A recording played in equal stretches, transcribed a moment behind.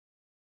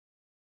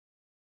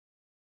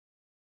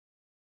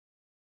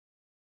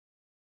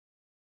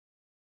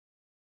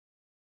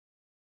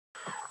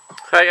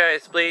Hi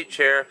guys, Bleach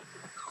here.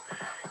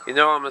 You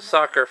know I'm a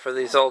sucker for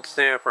these old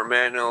stamper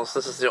manuals.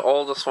 This is the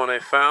oldest one I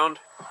found.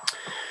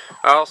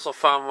 I also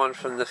found one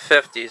from the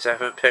 50s I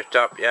haven't picked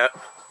up yet.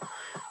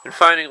 Been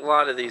finding a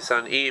lot of these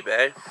on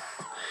eBay.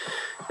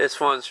 This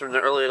one's from the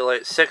early to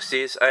late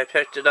 60s. I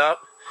picked it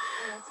up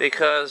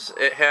because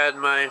it had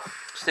my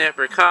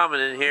Stamper Comet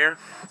in here,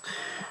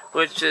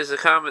 which is a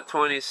Comet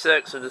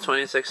 26 with the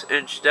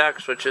 26-inch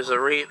decks, which is a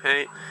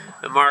repaint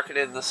and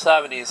marketed in the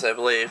 70s, I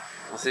believe.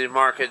 They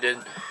marketed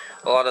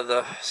a lot of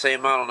the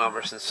same model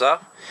numbers and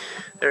stuff.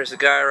 There's a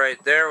guy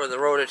right there with a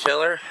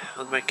rototiller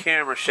with my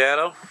camera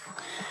shadow,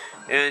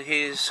 and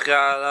he's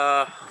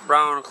got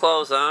brown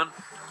clothes on,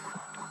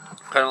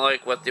 kind of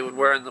like what they would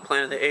wear in the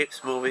Planet of the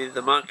Apes movie,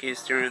 the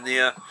monkeys, during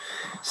the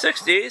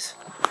 60s.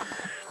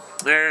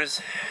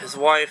 There's his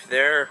wife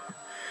there,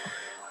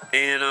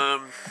 and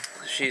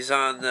she's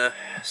on the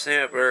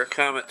Stamper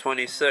Comet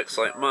 26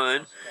 like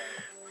mine.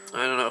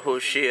 I don't know who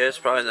she is,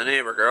 probably the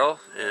neighbor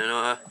girl,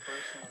 and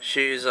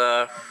she's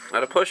got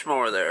a push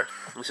mower there,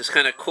 which is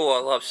kind of cool. I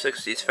love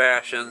 60s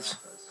fashions.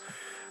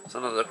 It's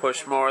another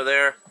push mower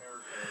there.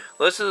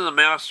 Listen to the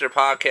Master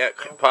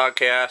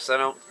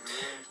podcast.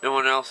 No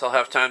one else will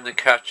have time to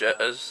catch it.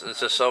 It's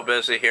just so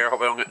busy here.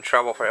 Hope I don't get in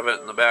trouble for having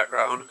it in the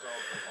background.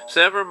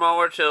 Stamper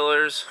mowers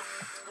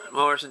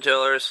and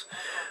tillers.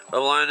 A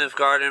line of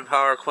garden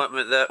power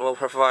equipment that will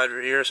provide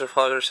years of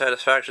pleasure,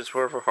 satisfaction,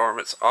 for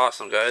performance.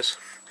 Awesome, guys.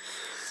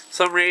 For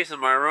some reason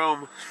my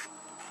room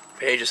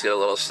pages get a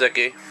little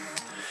sticky.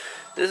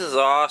 This is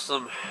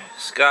awesome.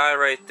 Sky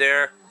right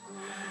there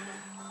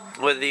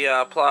with the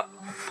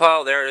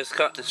plow there is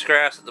cutting his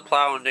grass at the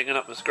plow and digging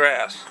up his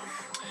grass.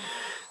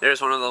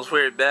 There's one of those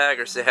weird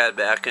baggers they had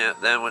back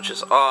then, which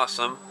is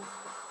awesome.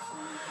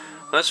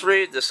 Let's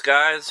read this,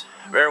 guys.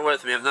 Bear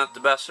with me, I'm not the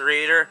best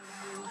reader.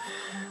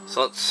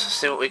 So let's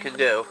see what we can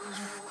do.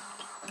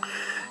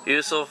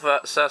 Useful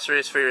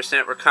accessories for your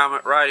Stamper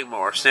Comet riding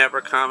mower.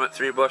 Stamper Comet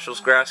 3 bushels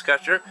grass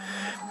catcher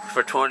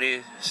for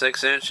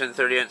 26-inch and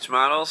 30-inch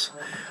models.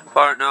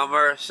 Part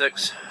number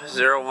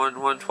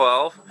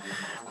 601112.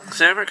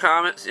 Stamper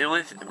Comet's the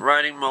only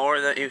riding mower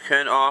that you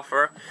can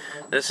offer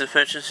this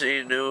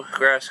efficiency new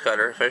grass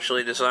cutter,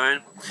 officially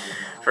designed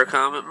for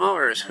Comet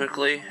mowers.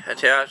 Quickly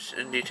attached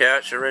and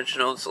detached,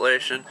 original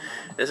installation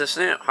is a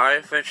snap. High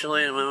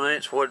efficiently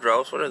eliminates wood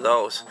rows. What are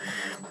those?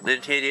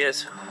 And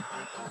tedious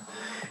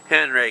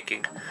hand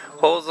raking.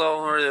 Holds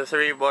over the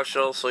 3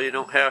 bushels so you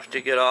don't have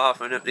to get off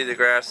and empty the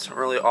grass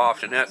really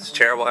often. That's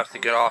terrible. I have to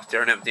get off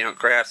there and empty out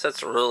grass.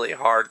 That's really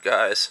hard,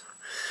 guys.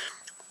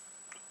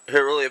 It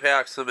really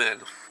packs them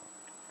in.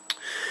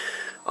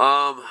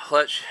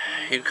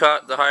 You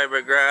cut the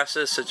hybrid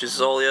grasses such as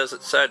Zolias,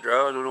 etc.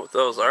 I don't know what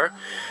those are.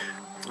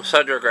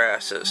 Cedar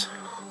grasses.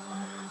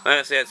 I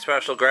guess they had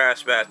special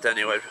grass back then.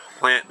 You would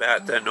plant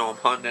back then. No one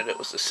punted. It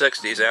was the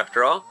 60s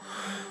after all.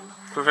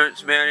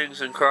 Prevents mattings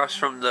and cross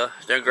from the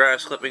dead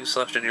grass clippings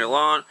left in your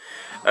lawn.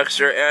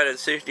 Extra added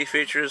safety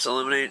features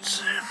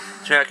eliminates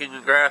tracking the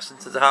grass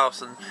into the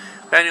house and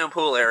patio and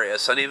pool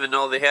areas. I didn't even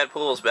know they had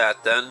pools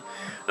back then.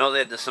 I know they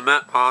had the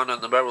cement pond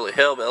on the Beverly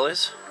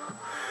Hillbillies.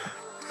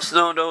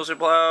 Snow dozer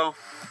plow.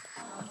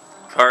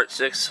 Part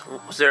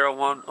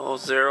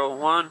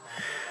 601001.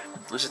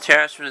 This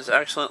attachment is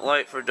excellent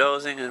light for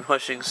dozing and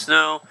pushing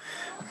snow.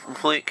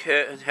 Complete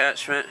kit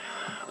attachment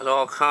with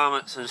all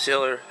comets and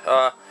sealer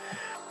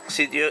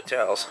seed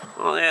details.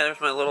 Oh yeah, there's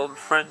my little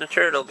friend the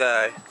turtle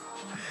guy.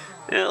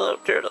 Yeah, little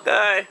turtle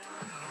guy.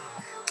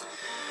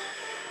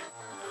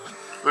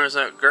 Where's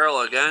that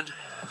girl again?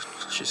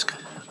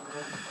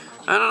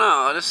 I don't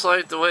know, I just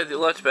like the way they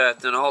looked back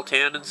then, all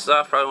tanned and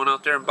stuff. Probably went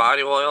out there in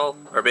body oil,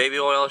 or baby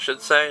oil I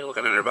should say.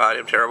 Looking at her body,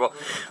 I'm terrible.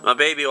 My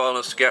baby oil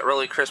must get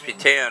really crispy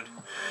tanned.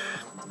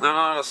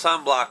 Not a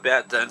sunblock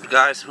back then,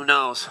 guys, who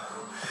knows.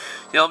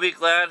 You'll be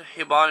glad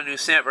you bought a new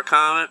Stamper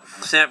Comet.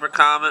 Stamper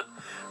Comet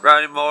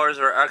riding mowers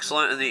are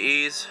excellent in the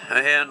ease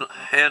of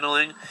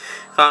handling,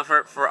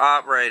 comfort for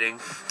operator.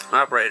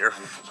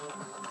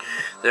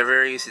 They're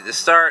very easy to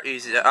start,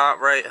 easy to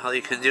operate. All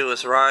you can do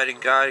is ride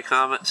and guide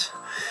Comets.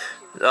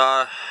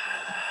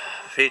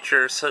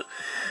 Future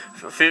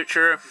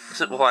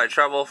simplified,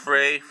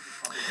 trouble-free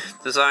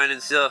design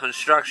and steel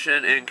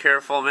construction and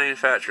careful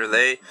manufacture.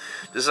 They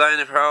design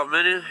it for how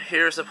many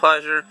years of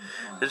pleasure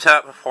and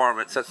top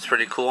performance. That's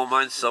pretty cool.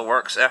 Mine still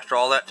works after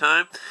all that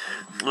time.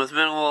 With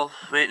minimal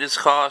maintenance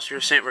costs,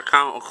 your Stamper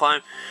Comet will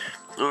climb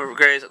over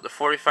grades up to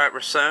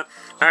 45%.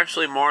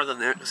 Actually more than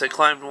that, because I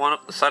climbed one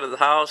up the side of the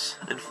house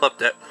and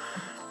flipped it.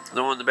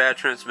 The one with the bad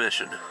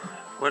transmission.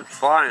 Went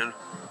flying.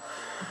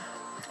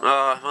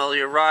 Well,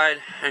 your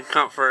ride and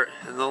comfort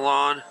in the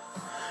lawn.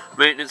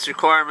 Maintenance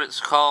requirements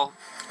call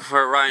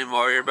for a riding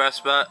mower. Your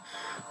best bet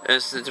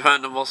is the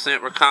dependable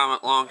Stamper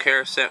Comet lawn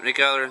care stamped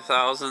together in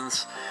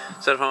thousands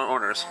of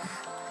owners.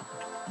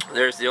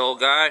 There's the old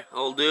guy,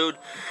 old dude.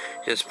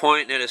 He's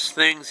pointing at his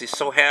things. He's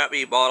so happy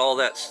he bought all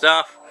that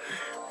stuff.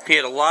 He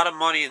had a lot of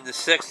money in the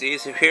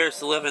 60s. He appears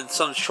to live in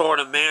some sort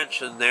of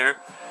mansion there.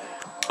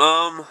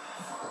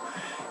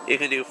 You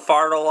can do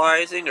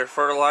fertilizing,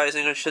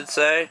 I should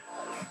say.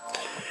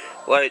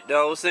 light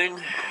dosing,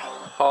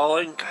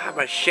 hauling. God,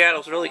 my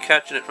shadow's really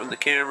catching it from the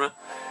camera.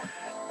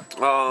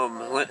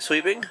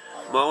 Sweeping,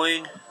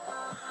 mowing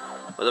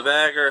with a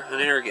bagger, and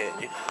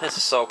irrigating. This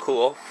is so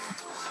cool.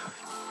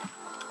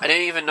 I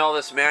didn't even know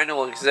this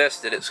manual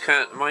existed. It's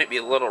might be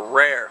a little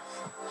rare.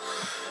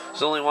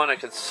 It's the only one I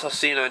could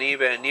seen on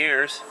eBay in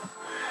years.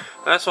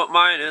 That's what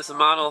mine is, the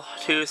Model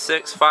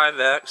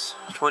 265X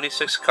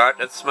 26 cut.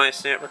 That's my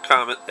stamp for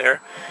Comet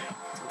there.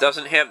 It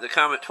doesn't have the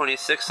Comet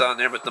 26 on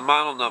there, but the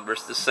model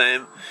number's the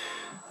same.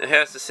 It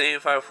has the same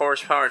 5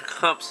 horsepower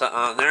pumps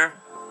on there.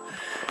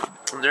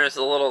 And there's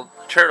a little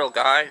turtle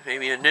guy,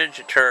 maybe a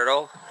Ninja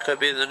Turtle. Could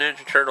be the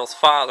Ninja Turtle's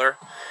father.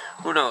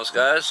 Who knows,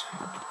 guys?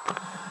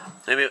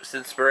 Maybe it was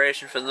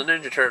inspiration from the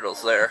Ninja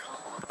Turtles there.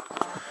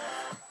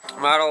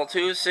 Model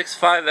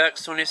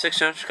 265X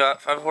 26-inch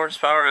cut, 5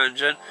 horsepower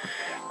engine.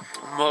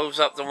 Moves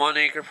up to 1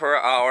 acre per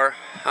hour.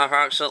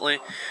 Approximately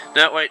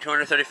net weight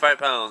 235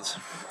 pounds.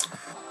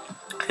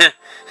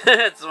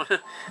 It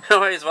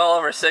weighs well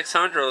over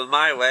 600 with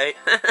my weight.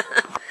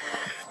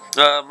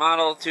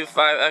 Model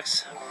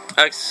 25X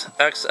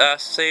XS,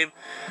 same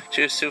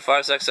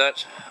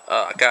 225XH.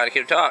 Gotta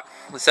keep talking.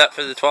 Set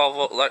for the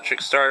 12-volt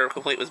electric starter,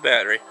 complete with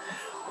battery.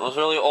 Those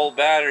really old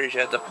batteries, you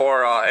had to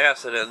pour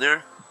acid in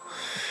there.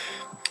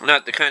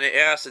 Not the kind of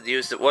acid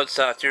used at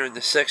Woodstock during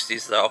the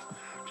 60s, though.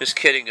 Just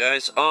kidding,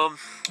 guys.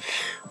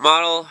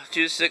 Model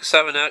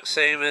 267X,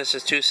 same as the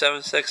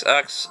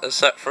 276X,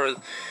 set for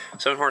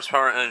 7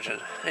 horsepower engine.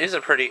 These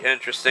are pretty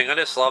interesting. I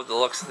just love the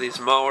looks of these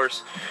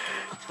mowers.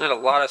 They had a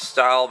lot of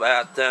style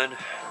back then.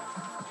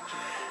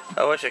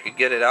 I wish I could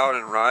get it out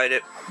and ride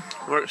it.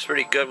 Works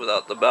pretty good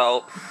without the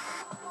belt.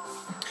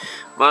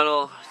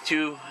 Model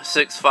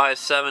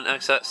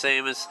 2657XX,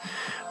 same as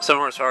 7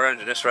 horsepower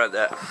engine. Just read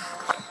that.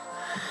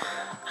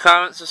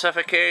 Comet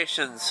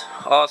specifications: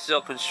 all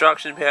steel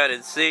construction,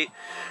 padded seat,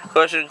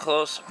 cushion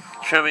close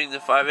trimming to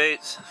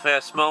 5/8,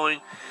 fast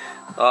mowing,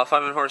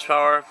 5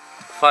 horsepower,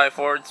 5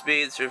 forward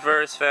speeds,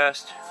 reverse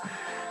fast,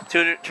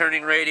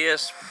 turning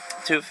radius,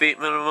 2 feet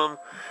minimum,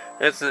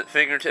 instant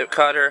fingertip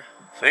cutter.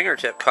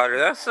 Fingertip cutter?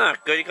 That's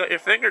not good. You got your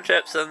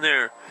fingertips in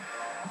there.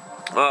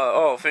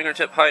 Oh,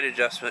 fingertip height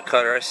adjustment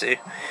cutter, I see.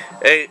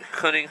 8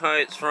 cutting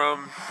heights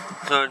from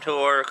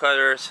contour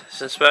cutters,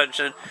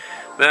 suspension,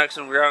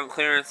 maximum ground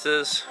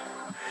clearances,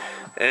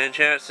 and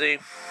chassis,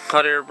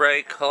 cutter,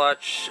 brake,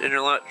 clutch,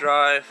 interlock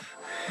drive,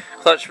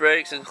 clutch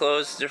brakes,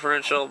 enclosed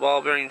differential,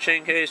 ball bearing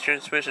chain case,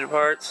 transmission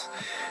parts,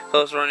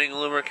 close running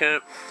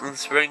lubricant, and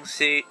spring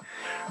seat,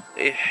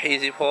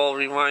 easy pull,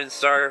 rewind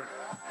starter,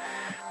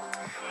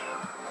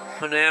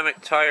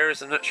 dynamic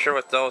tires. I'm not sure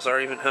what those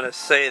are, even how to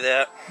say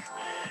that.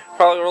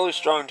 Probably really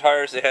strong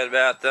tires they had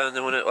back then,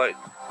 when it like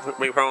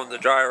be prone to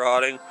dry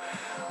rotting.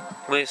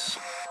 At least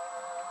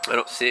I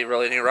don't see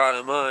really any rot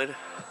in mine.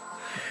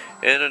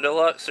 And a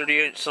deluxe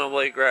 30-inch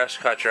snowblade grass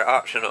cutter,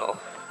 optional.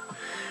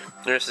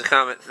 There's the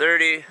Comet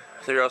 30,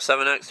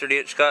 307X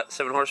 30-inch cut,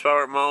 7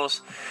 horsepower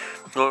mows,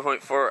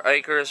 1.4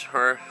 acres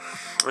per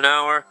an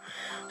hour,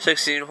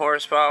 16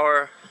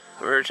 horsepower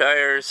rear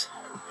tires.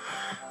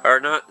 Or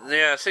not,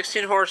 yeah,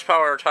 16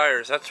 horsepower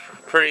tires. That's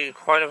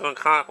quite an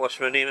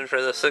accomplishment even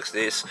for the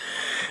 60s.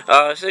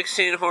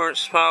 16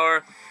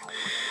 horsepower,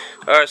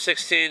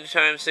 16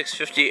 times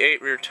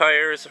 658 rear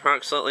tires,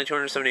 approximately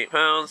 278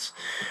 pounds.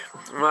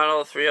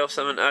 Model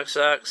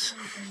 307XX,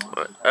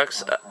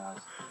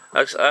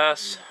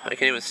 XS, I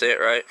can't even say it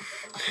right.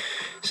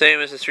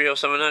 Same as the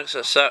 307X,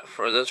 a set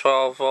for the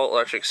 12-volt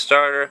electric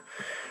starter.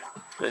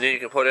 And then you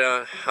can put it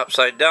on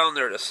upside down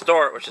there to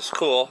store it, which is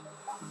cool.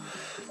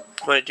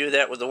 Might do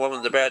that with the one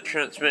with the bad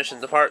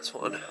transmission, the parts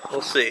one.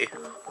 We'll see.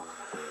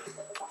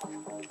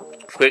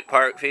 Quick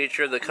park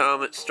feature: the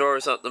Comet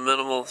stores up the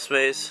minimal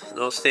space,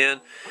 no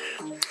stand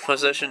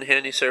position,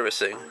 handy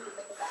servicing.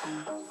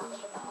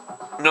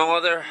 No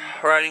other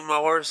riding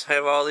mowers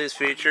have all these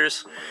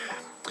features.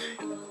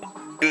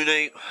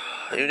 Unique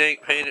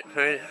paint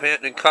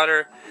and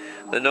cutter,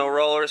 the no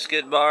roller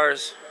skid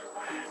bars,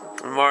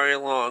 Mario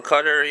long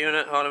cutter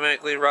unit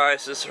automatically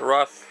rises,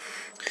 rough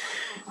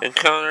and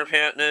counter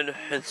patented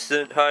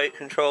instant height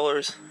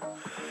controllers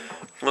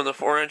on the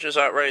 4 inches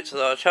outright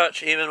without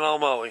touch, even while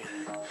mowing.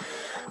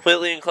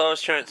 Completely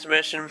enclosed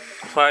transmission,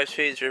 5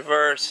 speeds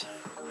reverse,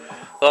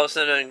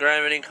 close-in and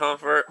gravity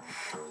comfort,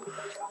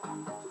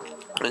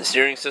 and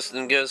steering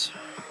system gives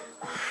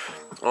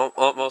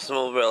almost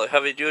mobility.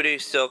 Heavy duty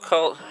steel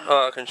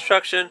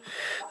construction,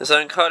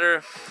 design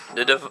cutter,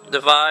 the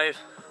Divive,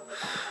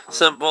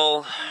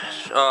 simple,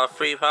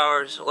 free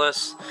powers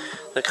list.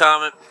 The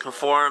Comet,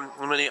 Conform,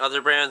 and many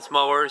other brands,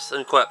 mowers,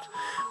 and equipped.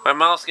 My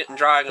mouth's getting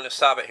dry. I'm going to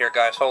stop it here,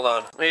 guys. Hold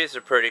on. These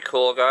are pretty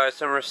cool, guys.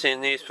 I've never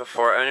seen these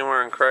before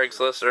anywhere on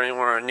Craigslist or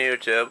anywhere on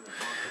YouTube.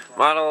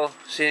 Model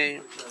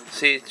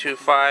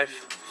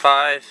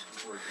C255,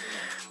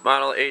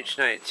 Model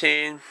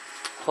H19,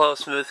 close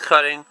smooth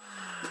cutting,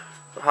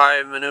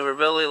 high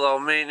maneuverability, low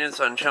maintenance,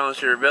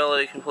 unchallenged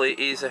durability, complete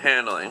ease of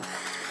handling.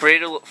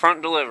 Free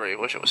front delivery.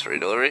 Wish it was free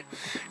delivery.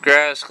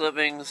 Grass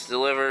clippings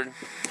delivered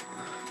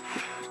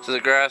to the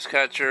grass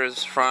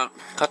catcher's front.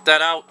 Cut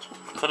that out.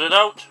 Cut it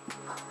out.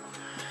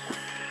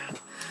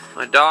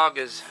 My dog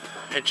is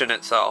hitching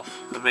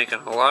itself and making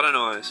a lot of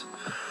noise.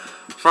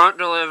 Front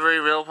delivery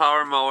real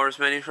power mowers.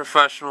 Many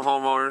professional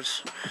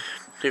homeowners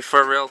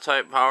prefer real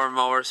type power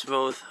mower,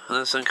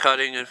 smoothness and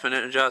cutting,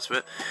 infinite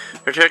adjustment,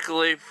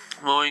 particularly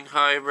mowing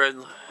hybrid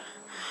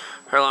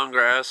hairlawn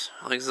grass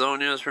like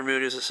zonias,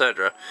 Bermudas,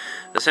 etc.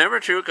 The Sandper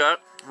True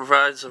Cut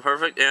provides the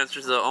perfect answer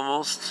to the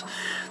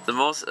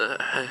most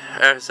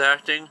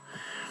exacting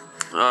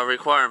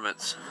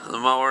requirements.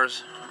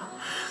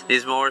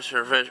 These mowers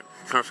are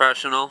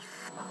professional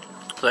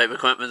type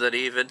equipment that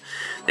even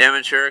the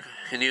amateur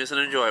can use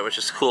and enjoy, which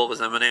is cool because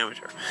I'm an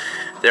amateur.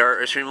 They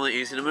are extremely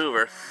easy to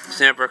maneuver.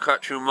 Sandper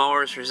Cut True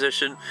Mowers,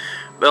 precision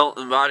built,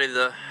 embody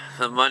the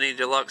money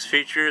deluxe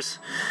features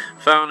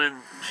found in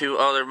few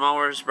other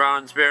mowers.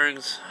 Bronze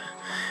bearings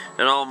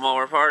in all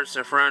mower parts,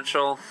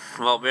 differential,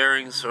 ball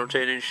bearings,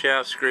 rotating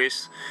shafts,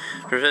 grease,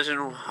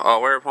 precision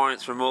wear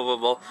points,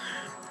 removable,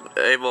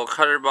 able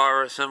cutter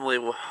bar assembly,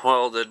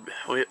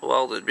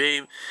 welded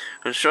beam,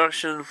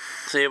 construction,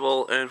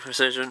 stable and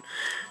precision,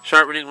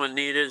 sharpening when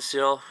needed,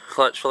 steel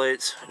clutch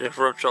plates,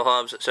 differential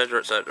hubs, etc.,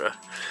 etc.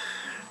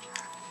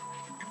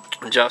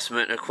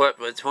 Adjustment equipped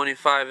with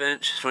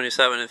 25-inch,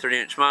 27 and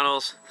 30-inch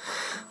models.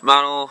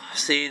 Model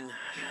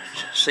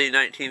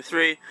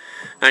C19.3,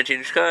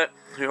 19-inch cut,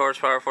 3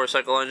 horsepower,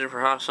 4-cycle engine for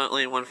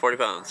approximately 140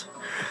 pounds.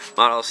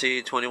 Model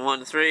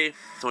C21.3,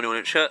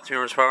 21-inch cut, 3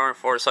 horsepower,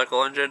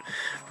 4-cycle engine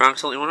for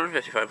approximately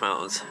 155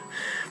 pounds.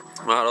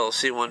 Model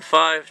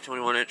C15,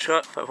 21-inch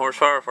cut, 5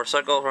 horsepower,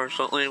 4-cycle,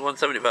 approximately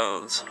 170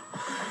 pounds.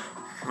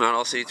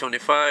 Model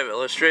C25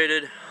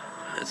 illustrated,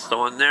 it's the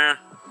one there.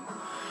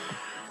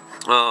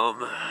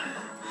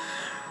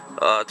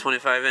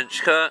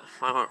 25-inch cut,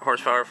 5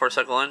 horsepower,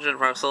 4-cycle engine,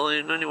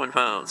 approximately 91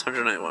 pounds,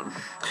 191.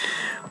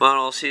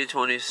 Model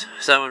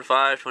C27.5,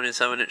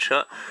 27-inch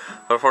cut,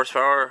 5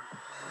 horsepower,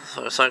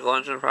 4-cycle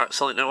engine,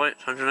 approximately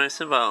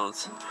 119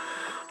 pounds.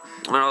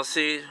 Model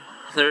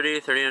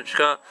C30, 30-inch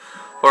cut,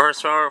 4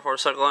 horsepower,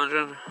 4-cycle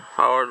engine,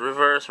 powered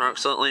reverse,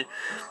 approximately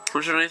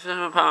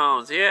 197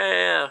 pounds.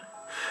 Yeah!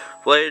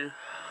 Blade,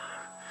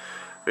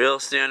 real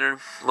standard.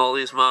 All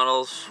these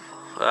models,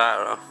 I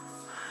don't know.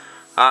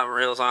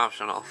 Reel's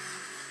optional.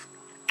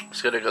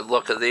 Let's get a good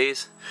look at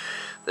these.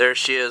 There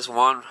she is,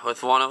 one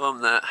of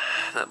them, that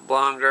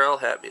blonde girl,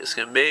 happy as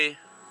can be.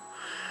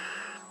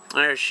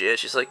 There she is.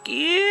 She's like,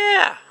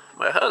 yeah,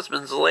 my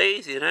husband's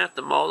lazy and I have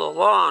to mow the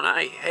lawn.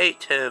 I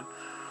hate him.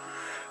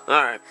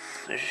 Alright,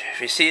 if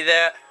you see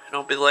that,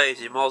 don't be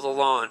lazy, mow the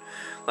lawn.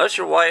 Unless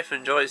your wife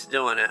enjoys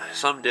doing it.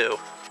 Some do.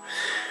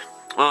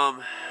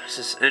 This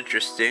is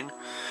interesting.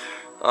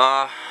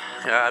 God,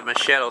 my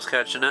shadow's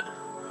catching it.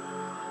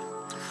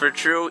 For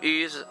true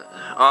ease,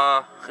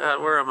 God,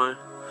 where am I?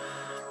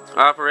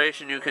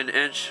 Operation, you can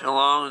inch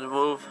along and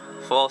move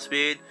full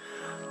speed,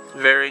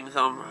 varying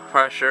thumb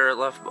pressure,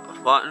 left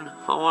button.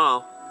 Oh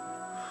wow.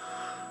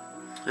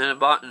 And a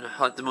button,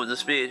 like to move the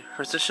speed.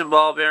 Precision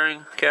ball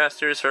bearing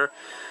casters for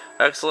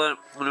excellent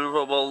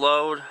maneuverable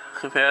load.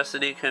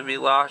 Capacity can be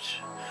locked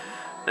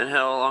and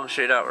held along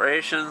straight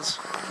operations.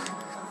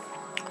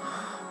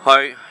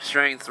 High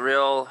strength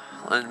reel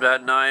and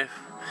bed knife.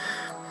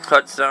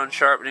 Cuts down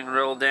sharpening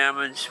reel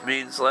damage,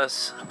 means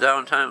less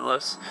downtime,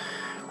 less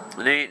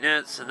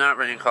maintenance, and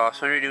operating costs.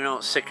 When you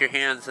don't stick your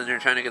hands in there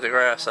trying to get the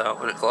grass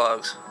out when it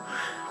clogs.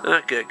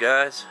 Not good,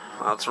 guys.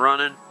 While it's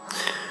running.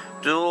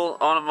 Dual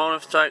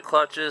automotive type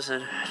clutches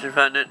and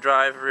independent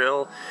drive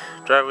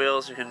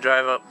wheels. You can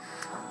drive up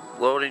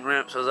loading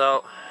ramps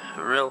without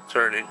reel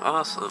turning.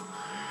 Awesome.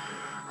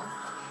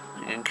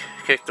 You can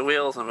kick the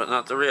wheels in, but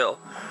not the reel.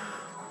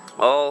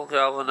 All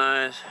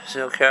galvanized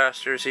steel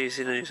casters,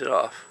 easy to use it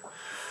off.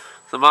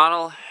 The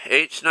model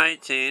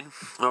H19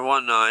 or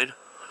 19,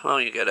 well,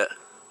 you get it.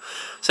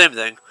 Same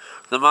thing.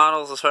 The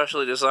model is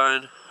especially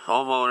designed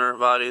homeowner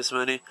bodies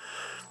many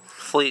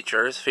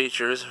features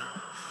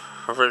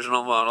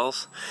original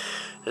models.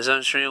 Is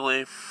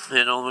extremely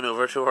handle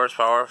maneuver, 2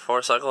 horsepower,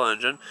 4-cycle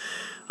engine.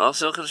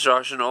 Also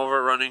construction,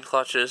 overrunning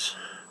clutches,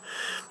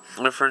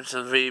 difference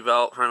in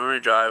V-belt,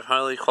 primary drive,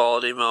 highly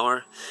quality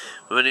mower.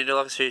 Many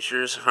deluxe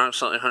features,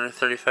 approximately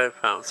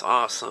 135 pounds.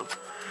 Awesome.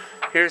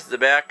 Here's the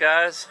back,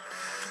 guys.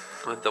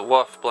 With the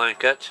wolf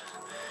blanket,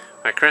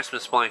 my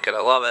Christmas blanket,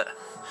 I love it.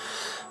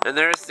 And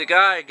there's the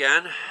guy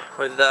again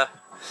with the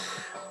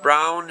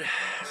brown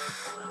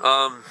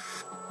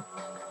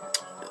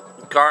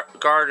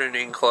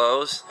gardening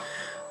clothes.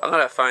 I'm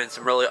gonna find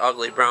some really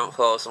ugly brown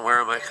clothes and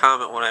wear on my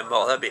Comet when I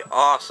mow. That'd be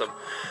awesome.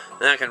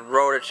 Then I can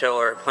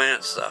rototiller and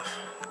plant stuff.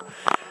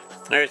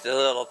 There's the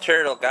little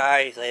turtle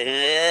guy. He's like,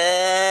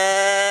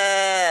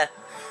 eh.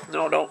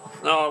 No,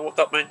 I woke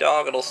up my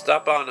dog. It'll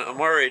step on it. I'm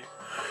worried.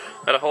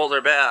 Gotta hold her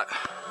back.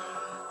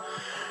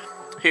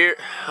 Here,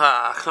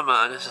 come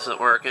on, this isn't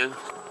working.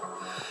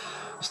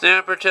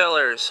 Stamper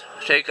tillers.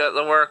 Take out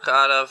the work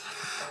out of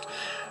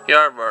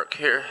yard work.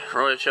 Here,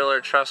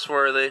 rototiller,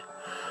 trustworthy.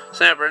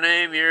 Stamper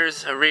name,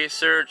 years of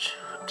research,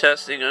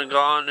 testing, and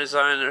gone,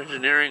 design,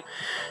 engineering,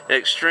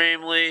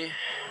 extremely.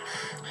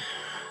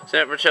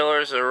 Stamper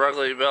tillers are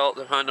ruggedly built,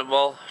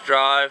 dependable,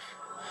 drive.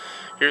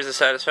 Here's the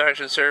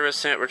satisfaction service.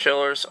 Stamper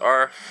chillers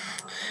are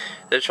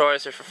the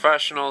choice of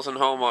professionals and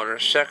homeowners.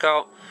 Check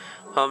out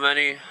how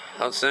many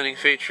outstanding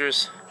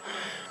features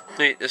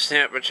meet the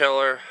stamper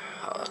chiller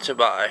to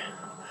buy.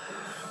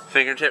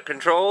 Fingertip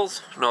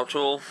controls, no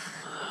tool,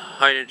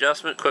 height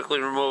adjustment,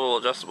 quickly removable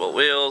adjustable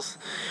wheels,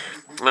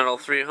 metal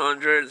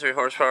 300, 3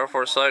 horsepower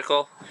 4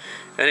 cycle,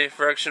 any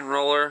friction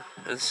roller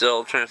and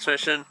still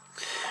transmission,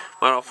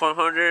 metal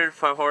 400,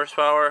 5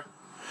 horsepower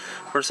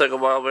 4 cycle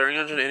ball bearing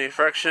engine, any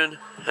friction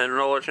and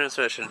roller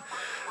transmission.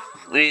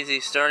 Easy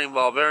starting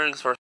ball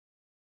bearings for